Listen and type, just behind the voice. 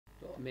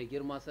mai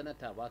girma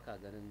sanata baka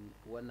ganin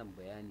wannan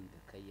bayani da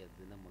kai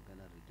yanzu na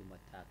maganar rigimar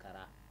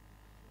takara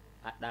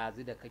a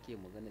ɗazu da kake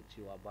magana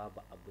cewa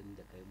babu abin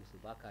da kai musu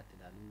baka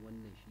tunanin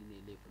wannan shine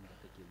laifin da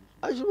kake musu?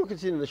 ai shi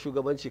lokaci ne na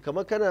shugabanci,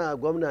 kamar kana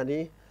gwamna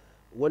ne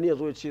wani ya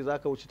zo ya ce za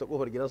ka wuce ta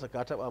kofar gidansa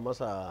ka taba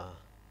masa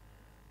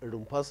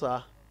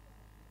rumfarsa,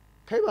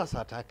 kai ba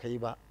sata kai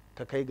ba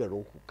ka kai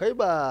garinku, kai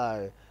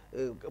ba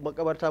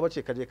makabarta ba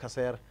ce ka je ka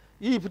sayar,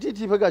 yi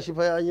fititi fa gashi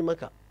fa an yi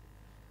maka.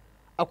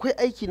 Akwai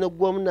aiki na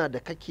gwamna da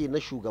kake na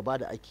shugaba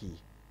da ake yi.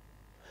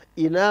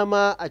 Ina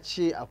ma a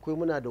ce akwai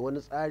muna da wani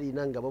tsari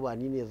nan gaba, ba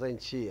ni ne zan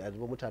ce a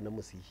zuba mutanen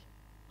mu su yi,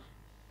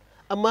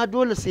 amma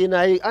dole sai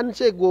na yi. An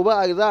ce gobe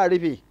za a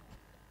rufe,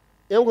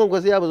 yan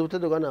Kwankwaso ya ba su fitar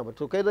da wani abu,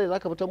 to kai zai za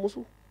ka fitar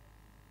musu?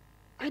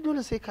 Ai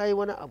dole sai ka yi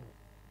wani abu.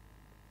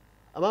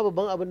 Amma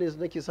babban abin da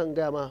nake son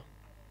gaya ma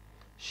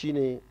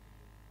shine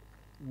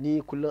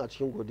ni kullum a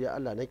cikin godiya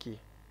Allah nake.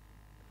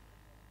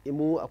 In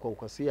mu a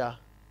Kwankwasiya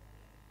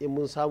in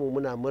mun samu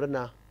muna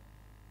murna,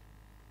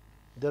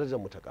 darajar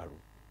mu ta karu.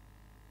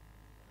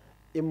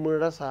 In mun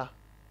rasa,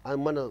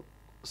 an mana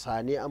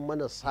sane, an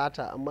mana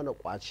sata, an mana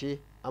kwace,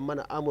 an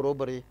mana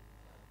amurobare,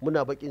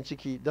 muna bakin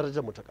ciki,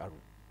 darajar mu ta karu.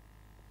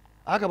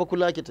 Haka ba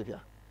kullum ake tafiya.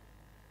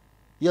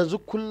 Yanzu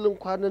kullum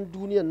kwanan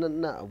duniyan nan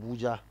ina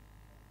Abuja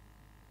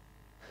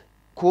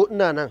ko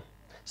ina nan,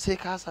 sai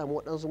ka samu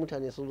waɗansu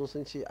mutane sun zo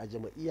sun ce a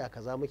jama'iyya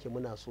kaza muke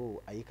muna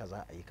so a yi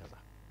kaza a yi kaza.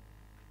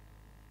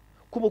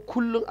 Kuma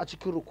kullum a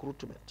cikin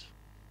recruitment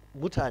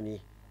mutane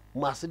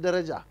masu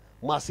daraja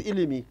masu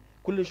ilimi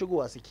kullum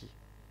shigowa suke.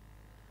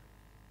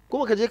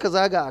 Kuma ka je ka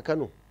zaga a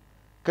Kano,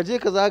 ka je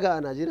ka zaga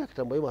a Najeriya, ka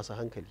tambayi masu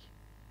hankali.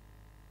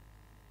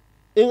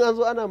 In an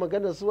zo ana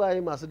maganar su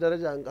waye masu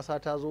daraja in ƙasa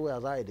ta zo ya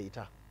za a yi da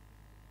ita,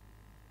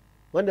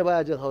 wanda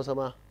baya jin Hausa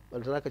ma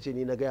balantana ka ce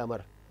ni na gaya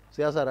mar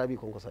sai ya sa Rabi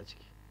Kwankwasa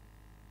ciki.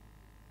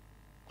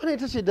 Wannan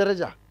ita ce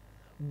daraja,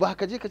 ba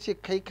ka je ka ce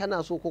kai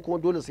kana so ko kuma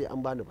dole sai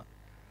an bani ba.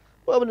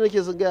 Ko abin da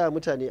nake son gaya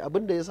mutane,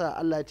 abin da ya sa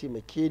Allah ya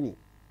taimake ni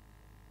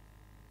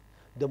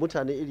da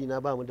mutane iri na,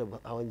 ba mu da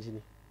hawan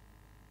jini,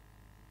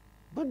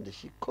 ban da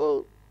shi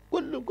ko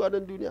kullum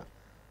kwanan duniya.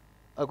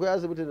 Akwai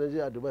asibitin da je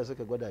a Dubai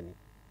suka gwada ni,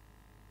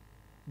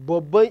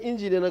 babban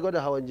inji ne na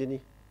gwada hawan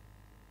jini,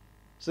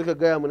 suka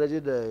gaya mu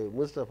naje da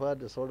Mustapha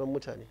da sauran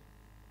mutane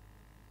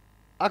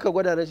aka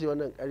gwada, na ce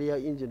wannan ƙarya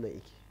injin nan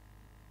yake.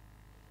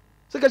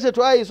 Suka ce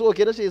to ai so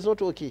okay, na ce it's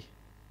not okay.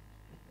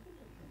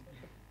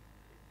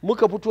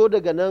 Muka fito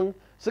daga nan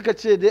suka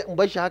ce dai in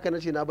bar shi haka, na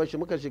ce na bar shi.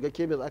 Muka shiga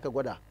kemis aka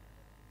gwada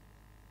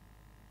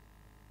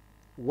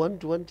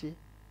 120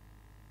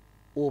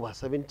 over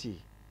 78.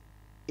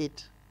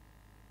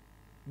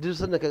 Duk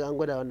sanda kaga an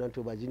gwada wannan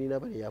to ba jini na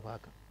bane, ya fi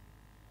haka.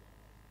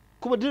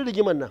 Kuma duk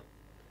rigiman nan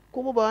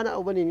kuma ba wani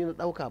abu bane ni na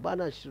dauka, ba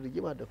na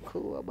rigima da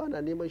kowa, ba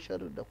na neman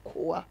sharri da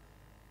kowa,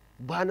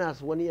 ba na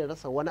wani ya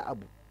rasa wani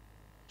abu,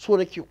 so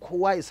nake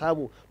kowa ya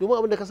samu. Domin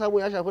abin da ka samu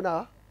ya shafi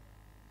nawa?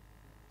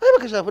 Ai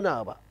baka shafi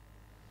nawa ba.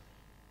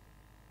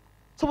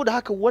 Saboda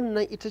haka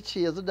wannan ita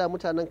ce yanzu da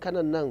mutanen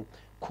Kanan nan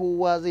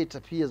kowa zai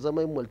tafi ya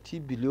zama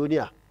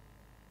multi-billionaire,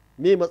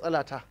 me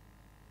matsala ta?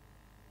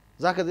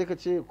 Za ka zai ka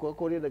ce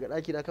kore daga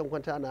ɗaki na kan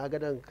kwanta ana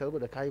gadan karbu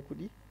da kayi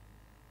kuɗi?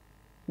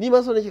 Ni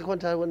ma so nake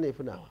kwanta wannan ya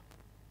fi nawa.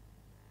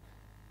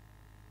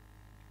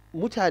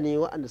 Mutane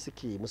waɗanda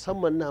suke,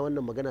 musamman na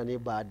wannan magana ne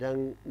ba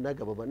dan na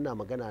gaba ba, ina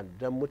magana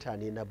dan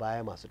mutane na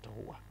baya masu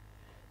tahowa.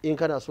 In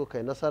kana so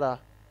kai nasara,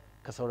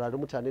 ka saurari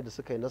mutane da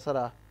suka yi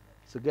nasara,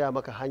 su gaya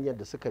maka hanyar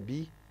da suka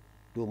bi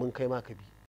domin kai ma ka bi.